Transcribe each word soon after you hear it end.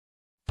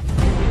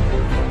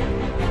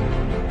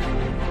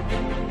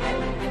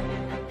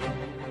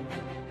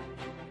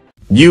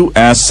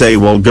USA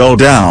will go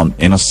down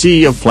in a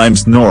sea of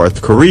flames.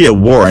 North Korea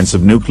warns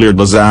of nuclear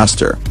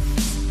disaster.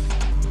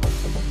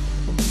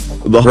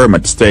 The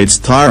hermit state's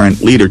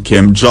tyrant leader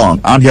Kim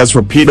Jong-un has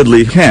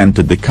repeatedly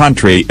hinted the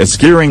country is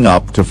gearing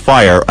up to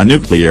fire a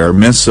nuclear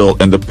missile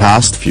in the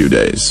past few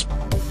days.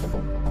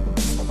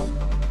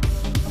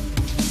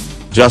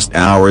 Just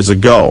hours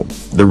ago,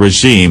 the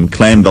regime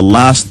claimed the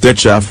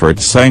last-ditch effort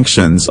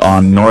sanctions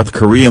on North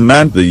Korea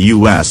meant the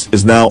U.S.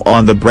 is now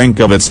on the brink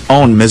of its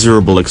own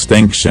miserable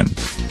extinction.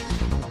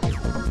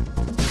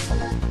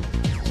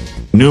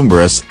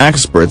 Numerous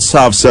experts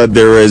have said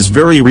there is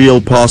very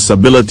real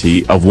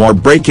possibility of war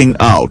breaking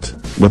out,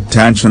 with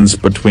tensions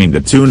between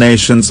the two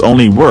nations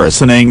only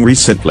worsening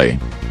recently.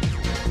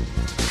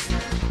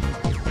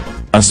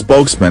 A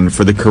spokesman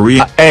for the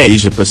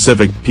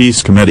Korea-Asia-Pacific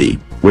Peace Committee,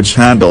 which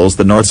handles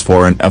the North's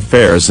foreign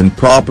affairs and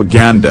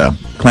propaganda,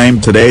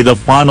 claimed today the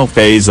final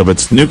phase of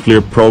its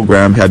nuclear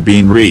program had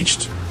been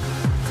reached.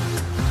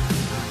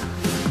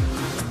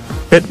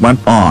 It went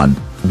on,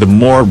 the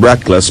more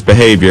reckless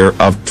behavior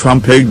of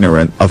Trump,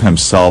 ignorant of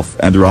himself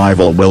and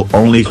rival, will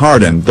only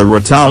harden the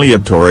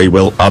retaliatory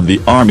will of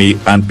the army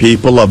and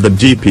people of the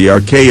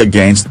DPRK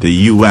against the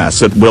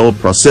U.S. It will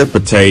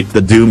precipitate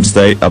the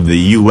doomsday of the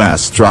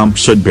U.S. Trump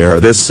should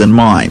bear this in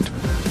mind.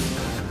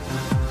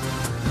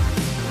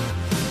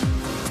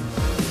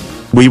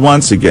 We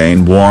once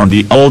again warn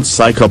the old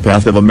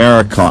psychopath of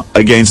America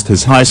against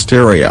his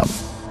hysteria.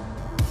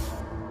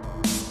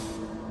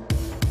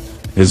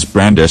 His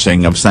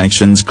brandishing of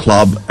sanctions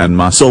club and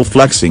muscle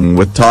flexing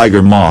with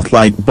Tiger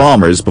Moth-like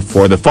bombers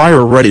before the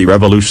fire-ready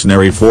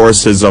revolutionary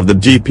forces of the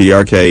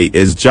DPRK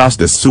is just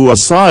a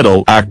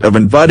suicidal act of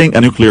inviting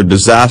a nuclear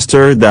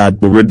disaster that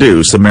will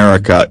reduce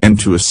America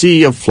into a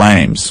sea of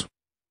flames.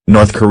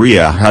 North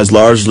Korea has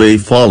largely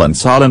fallen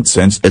silent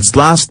since its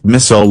last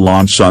missile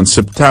launch on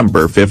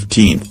September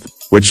 15,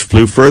 which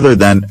flew further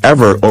than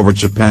ever over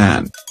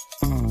Japan.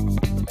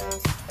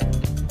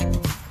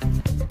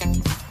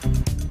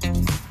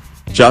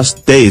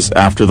 Just days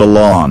after the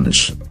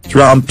launch,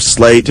 Trump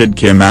slated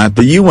Kim at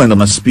the UN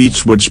in a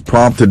speech which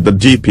prompted the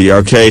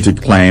DPRK to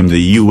claim the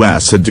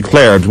U.S. had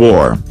declared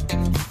war.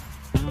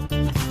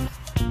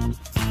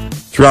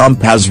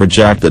 Trump has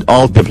rejected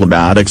all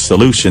diplomatic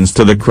solutions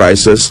to the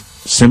crisis,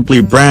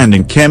 simply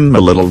branding Kim a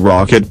little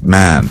rocket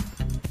man.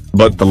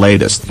 But the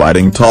latest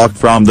fighting talk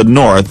from the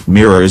North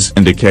mirrors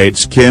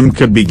indicates Kim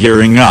could be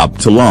gearing up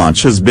to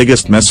launch his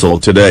biggest missile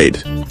to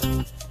date.